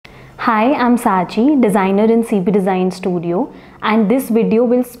Hi, I'm Sachi, designer in CeeBeeDesignStudio, and this video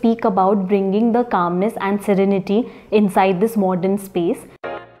will speak about bringing the calmness and serenity inside this modern space.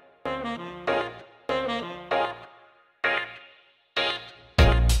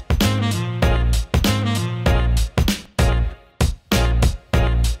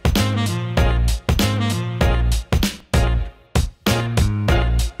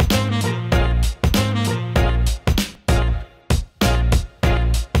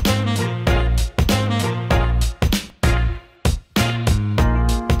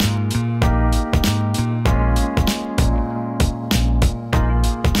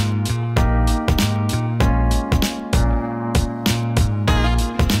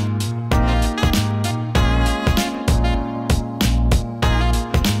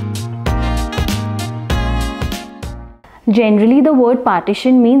 Generally, the word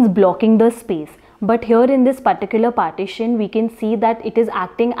partition means blocking the space, but here in this particular partition, we can see that it is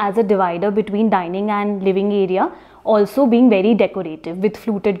acting as a divider between dining and living area, also being very decorative with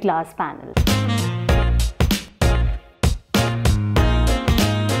fluted glass panels.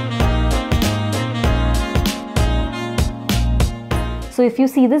 So if you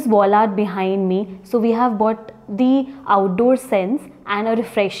see this wall art behind me, so we have brought the outdoor sense and a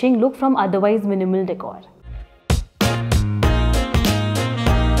refreshing look from otherwise minimal decor.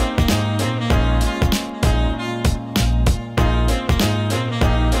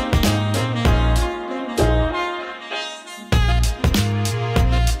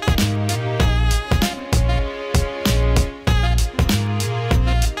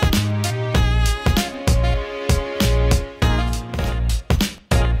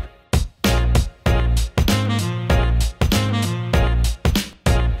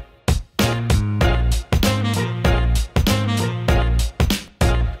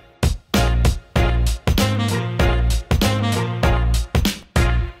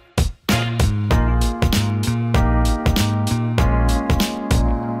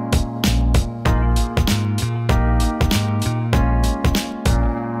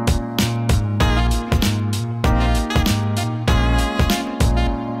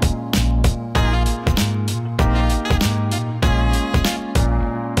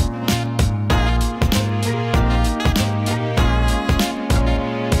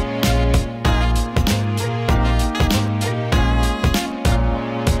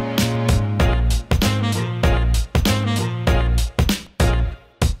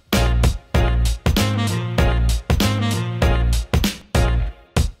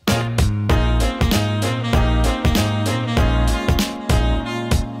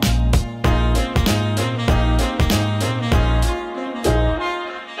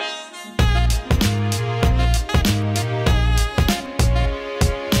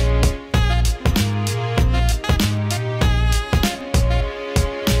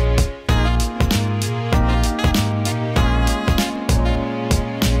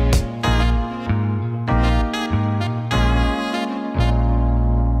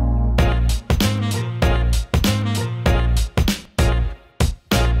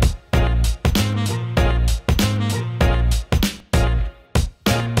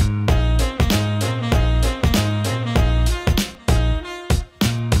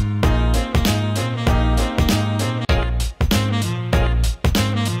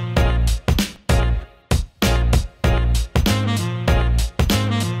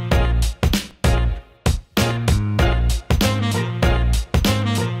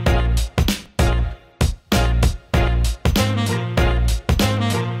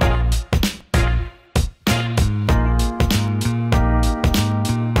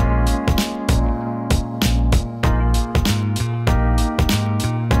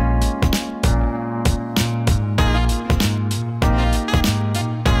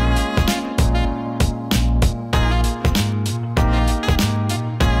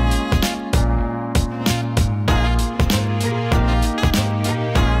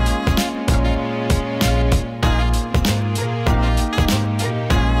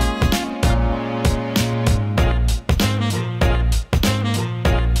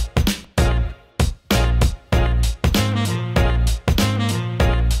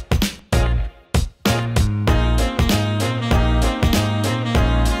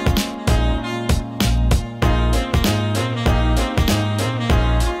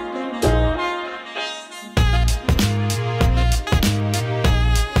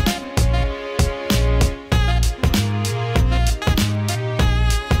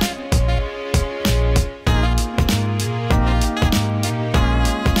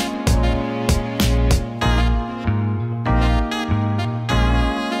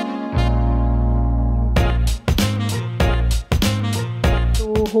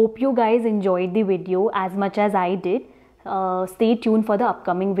 Hope you guys enjoyed the video as much as I did. Stay tuned for the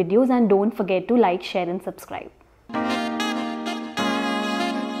upcoming videos and don't forget to like, share and subscribe.